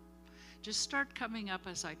pain. Just start coming up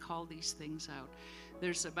as I call these things out.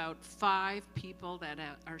 There's about 5 people that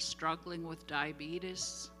are struggling with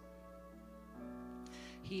diabetes.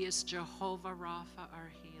 He is Jehovah Rapha,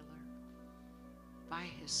 our healer. By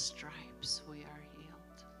His stripes we are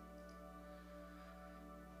healed.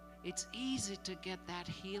 It's easy to get that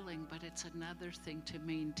healing, but it's another thing to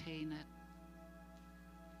maintain it.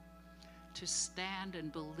 To stand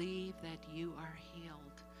and believe that you are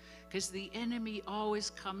healed. Because the enemy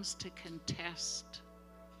always comes to contest.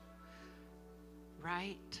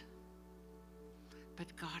 Right?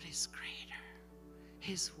 But God is greater.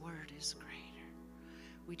 His word is greater.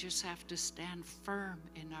 We just have to stand firm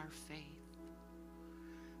in our faith,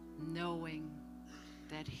 knowing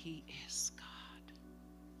that He is God.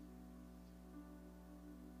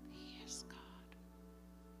 He is God.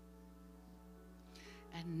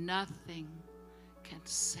 And nothing can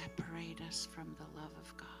separate us from the love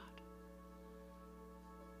of God.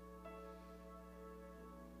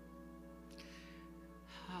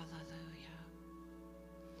 Hallelujah.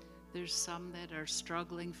 There's some that are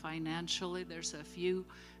struggling financially. There's a few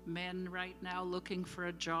men right now looking for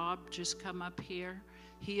a job. Just come up here.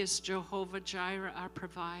 He is Jehovah Jireh, our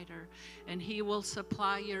provider, and He will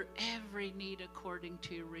supply your every need according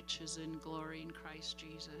to your riches and glory in Christ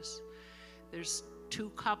Jesus. There's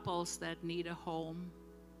 2 couples that need a home.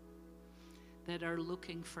 that are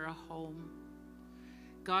looking for a home.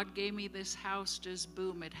 God gave me this house, just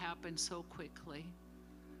boom, it happened so quickly.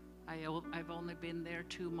 I've only been there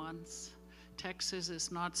 2 months. Texas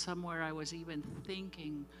is not somewhere I was even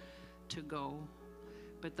thinking to go,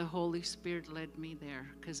 but the Holy Spirit led me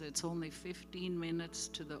there because it's only 15 minutes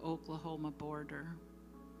to the Oklahoma border.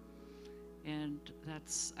 And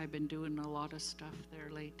I've been doing a lot of stuff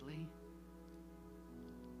there lately.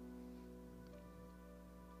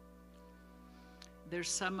 There's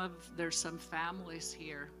some families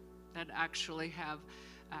here that actually have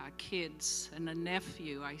kids and a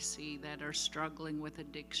nephew I see that are struggling with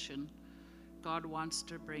addiction. God wants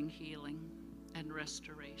to bring healing and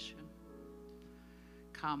restoration.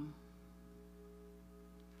 Come.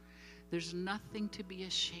 There's nothing to be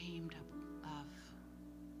ashamed of,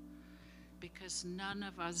 because none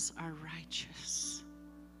of us are righteous.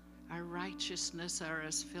 Our righteousness are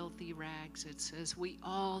as filthy rags. It says we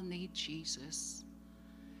all need Jesus.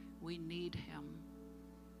 We need him.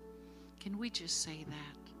 Can we just say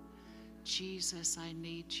that? Jesus, I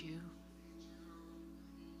need you.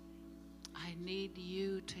 I need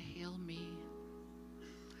you to heal me.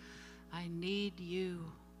 I need you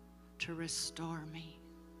to restore me.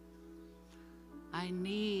 I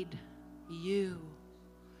need you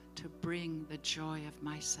to bring the joy of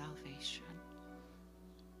my salvation,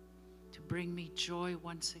 to bring me joy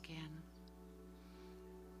once again.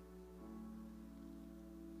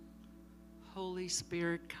 Holy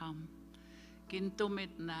Spirit, come.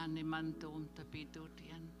 Gintumit na ni mantum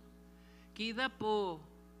tapitutian. Kida po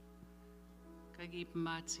kagip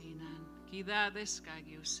matsinan. Kida des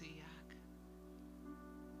kagiusiak.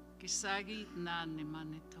 Kisagit na ni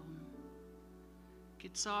manitum.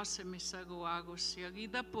 Kitsase misaguagos siya.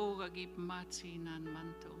 Kida po kagip matsinan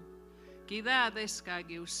mantum. Kida des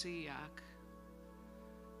kagiusiak.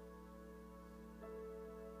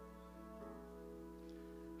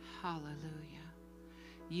 Hallelujah.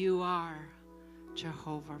 You are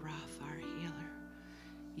Jehovah Rapha, our healer.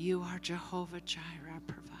 You are Jehovah Jireh, our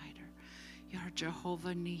provider. You are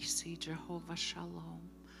Jehovah Nisi, Jehovah Shalom,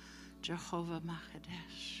 Jehovah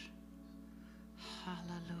Makadesh.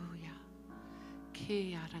 Hallelujah.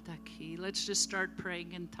 Let's just start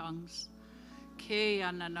praying in tongues. Hey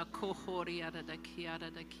anana kohori adadaki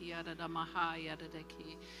adadaki adadamaha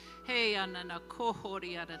adadaki. Hey anana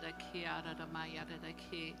kohori adadaki adadamaya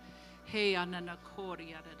adadaki. Hey anana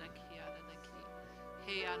kori adadaki adadaki.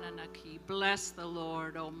 Hey ananaki. Bless the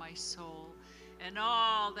Lord, O my soul, and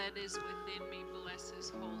all that is within me. Bless his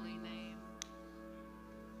holy name.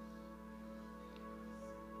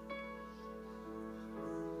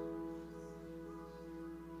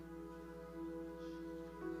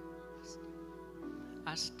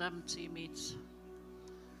 I'm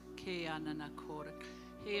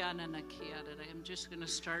just going to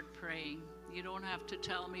start praying. You don't have to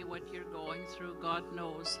tell me what you're going through. God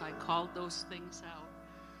knows. I called those things out.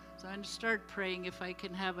 So I'm going to start praying if I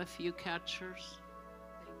can have a few catchers.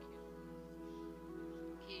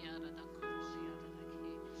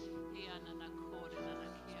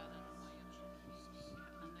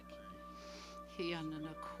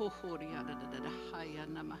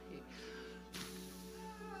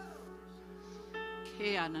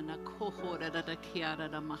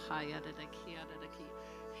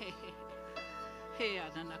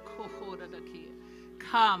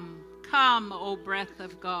 Come, O breath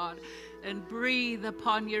of God, and breathe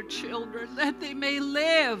upon your children that they may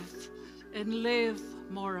live and live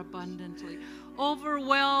more abundantly.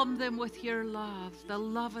 Overwhelm them with your love, the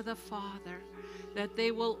love of the Father, that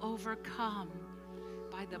they will overcome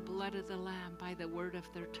by the blood of the Lamb, by the word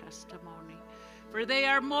of their testimony. For they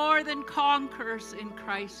are more than conquerors in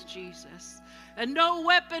Christ Jesus. And no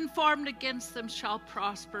weapon formed against them shall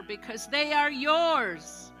prosper, because they are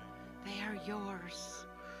yours. They are yours.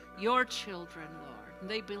 Your children, Lord. And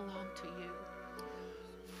they belong to you.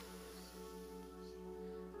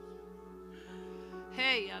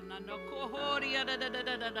 Hey, anano kohori da da da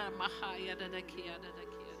da da da mahaya da da kia da da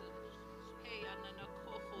kia da. Hey, anano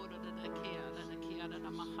kohori da da kia da da kia da da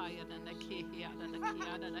mahaya da da kia da da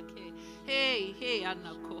kia da da kia. Hey, hey,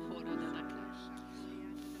 anano kohori da da kia.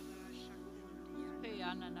 Hey,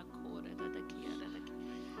 anano kohori da da kia da da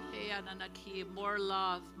kia. Hey, anano kia. More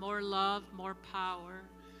love, more power,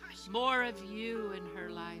 more of you in her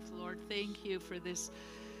life, Lord. Thank you for this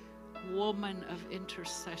woman of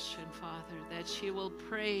intercession, Father, that she will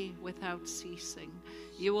pray without ceasing.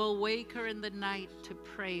 You will wake her in the night to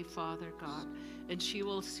pray, Father God, and she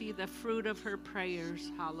will see the fruit of her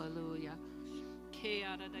prayers. Hallelujah.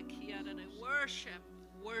 Worship,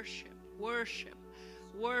 worship, worship,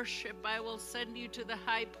 worship. I will send you to the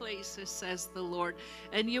high places, says the Lord.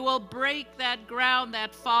 And you will break that ground,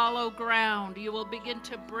 that fallow ground. You will begin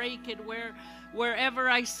to break it wherever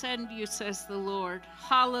I send you, says the Lord.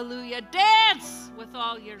 Hallelujah. Dance with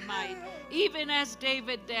all your might, even as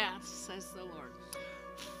David danced, says the Lord.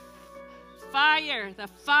 Fire, the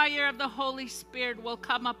fire of the Holy Spirit will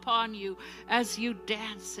come upon you as you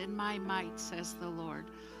dance in my might, says the Lord.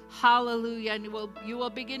 Hallelujah. And you will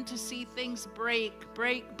begin to see things break.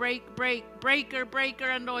 Breaker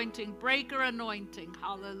anointing. Breaker anointing.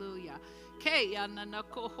 Hallelujah.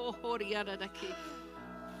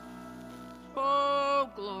 Oh,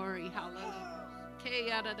 glory. Hallelujah.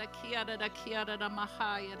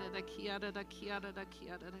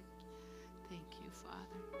 Thank you,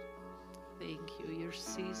 Father. Thank you. Your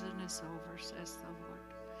season is over, says the Lord.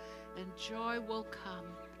 And joy will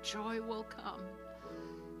come. Joy will come.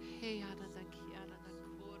 Hey,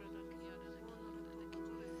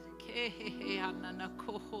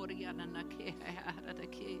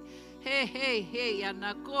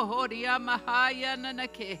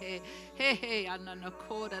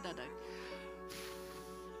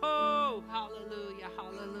 oh, hallelujah,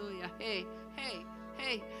 hallelujah. Hey, hey,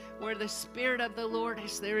 hey. Where the Spirit of the Lord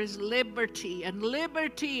is, there is liberty, and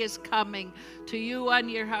liberty is coming to you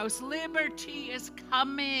and your house. Liberty is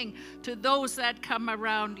coming to those that come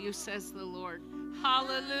around you, says the Lord.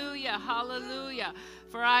 Hallelujah, hallelujah.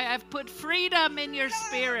 For I have put freedom in your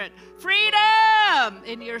spirit. Freedom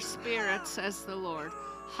in your spirit, says the Lord.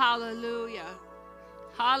 Hallelujah.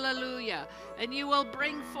 Hallelujah. And you will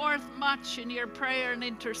bring forth much in your prayer and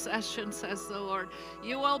intercession, says the Lord.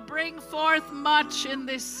 You will bring forth much in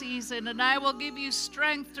this season, and I will give you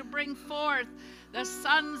strength to bring forth the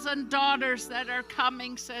sons and daughters that are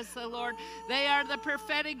coming, says the Lord. They are the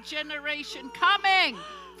prophetic generation coming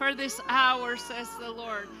for this hour, says the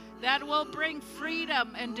Lord, that will bring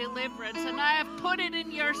freedom and deliverance. And I have put it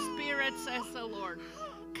in your spirit, says the Lord.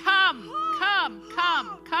 Come, come,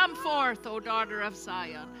 come, come forth, O daughter of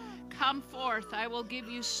Zion. Come forth. I will give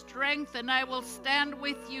you strength, and I will stand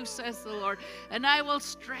with you, says the Lord, and I will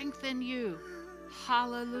strengthen you.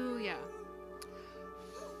 Hallelujah.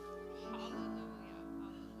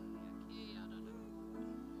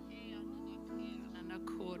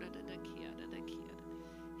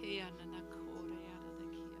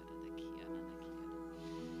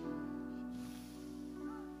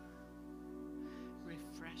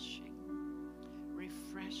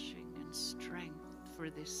 Refreshing and strength for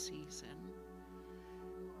this season.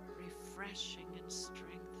 Refreshing and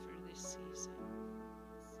strength for this season.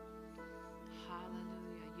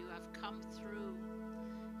 Hallelujah. You have come through.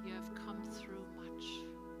 You have come through much.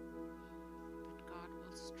 But God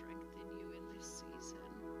will strengthen you in this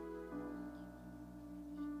season.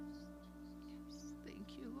 Yes. Thank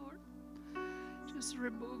you, Lord. Just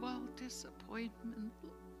remove all disappointment.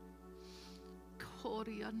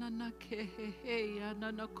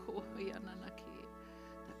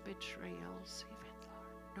 The betrayals, even,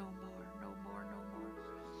 Lord. No more, no more, no more.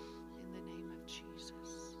 In the name of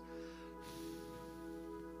Jesus.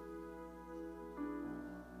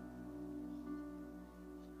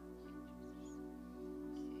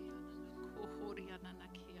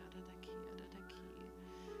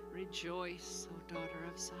 Rejoice, O daughter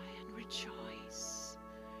of Zion. Rejoice.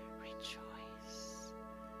 Rejoice.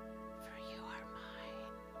 For you are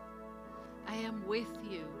mine. I am with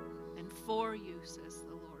you and for you, says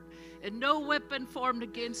the Lord. And no weapon formed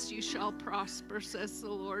against you shall prosper, says the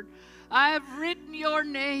Lord. I have written your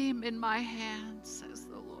name in my hand, says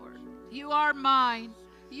the Lord. You are mine.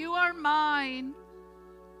 You are mine.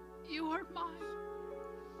 You are mine.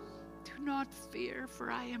 Do not fear, for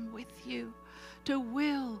I am with you, to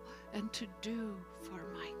will and to do for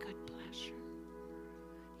my good pleasure.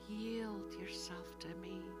 Yield yourself to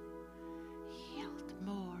me. Yield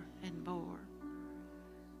more and more.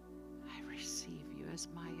 I receive you as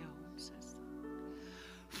my own, says the Lord.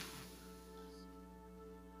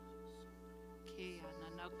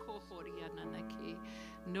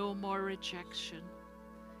 No more rejection.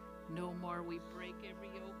 No more. We break every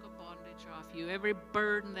yoke of bondage off you. Every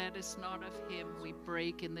burden that is not of him, we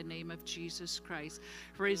break in the name of Jesus Christ.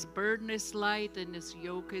 For his burden is light and his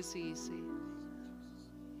yoke is easy.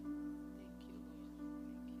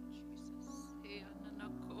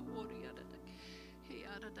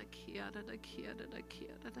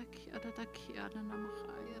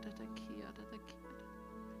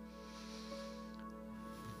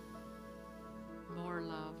 More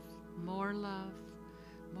love, more love,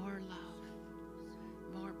 more love,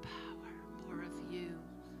 more power, more of you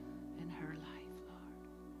in her life, Lord.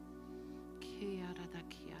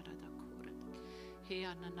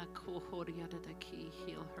 Heal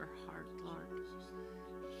her heart, Lord.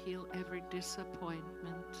 Heal every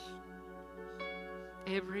disappointment.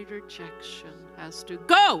 Every rejection has to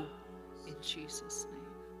go in Jesus'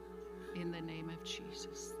 name. In the name of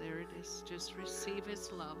Jesus. There it is. Just receive His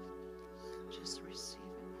love. Just receive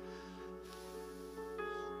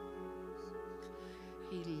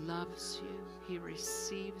it. He loves you. He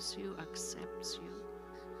receives you, accepts you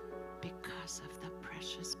because of the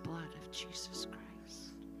precious blood of Jesus Christ.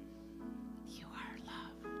 You are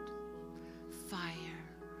loved. Fire.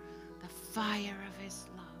 The fire of His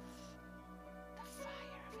love. The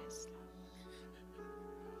fire of His love.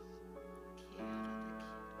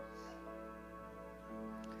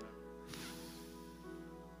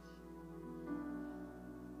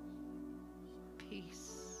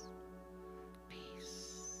 Peace.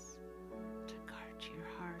 Peace to guard your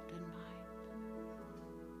heart and mind.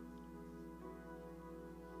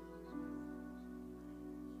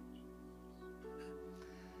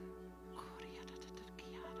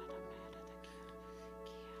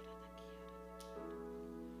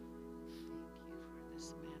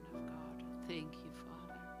 Thank you,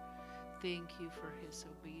 Father. Thank you for his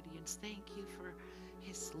obedience. Thank you for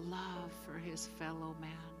his love for his fellow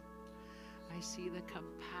man. I see the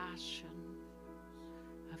compassion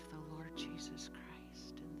of the Lord Jesus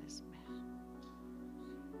Christ in this man.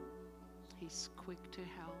 He's quick to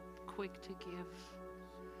help, quick to give.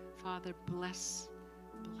 Father, bless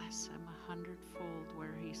him 100-fold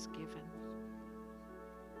where he's given.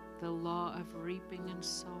 The law of reaping and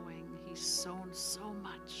sowing. He's sown so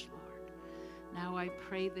much, Lord. Now I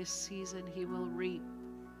pray this season he will reap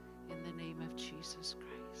in the name of Jesus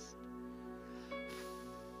Christ.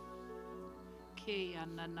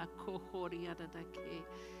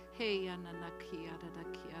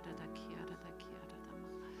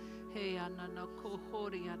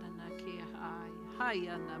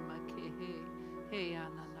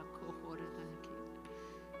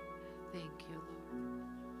 Thank you, Lord.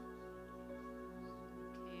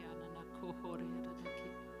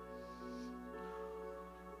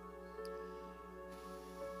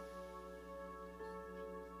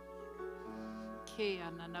 Hey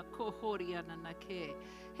anana kohoria nana ke,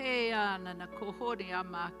 hey anana kohoria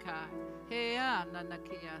maka, hey anana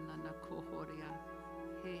ke anana kohoria,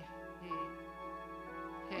 hey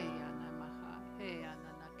anamaha, hey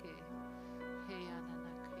anana ke, hey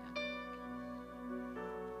anana ke,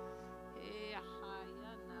 hey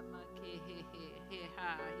anama ke, hey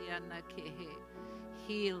yana ke,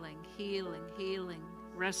 healing, healing, healing,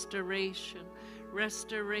 restoration,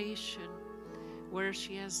 restoration. Where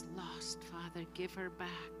she has lost, Father, give her back.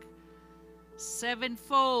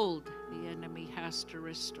 Sevenfold, the enemy has to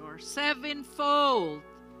restore. Sevenfold,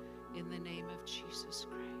 in the name of Jesus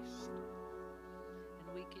Christ.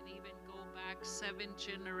 And we can even go back 7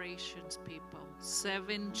 generations, people.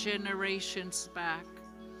 7 generations back.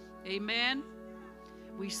 Amen?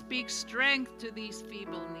 We speak strength to these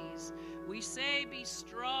feeble knees. We say, be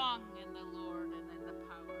strong in the Lord and in the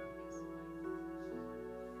power of his might.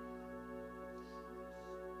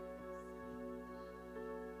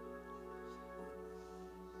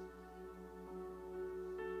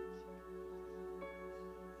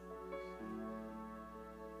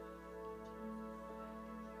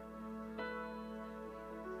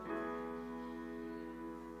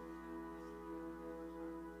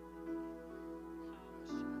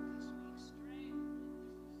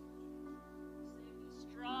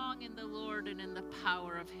 In the Lord and in the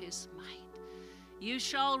power of his might. You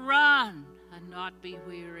shall run and not be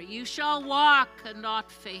weary. You shall walk and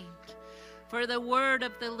not faint. For the word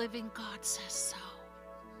of the living God says so.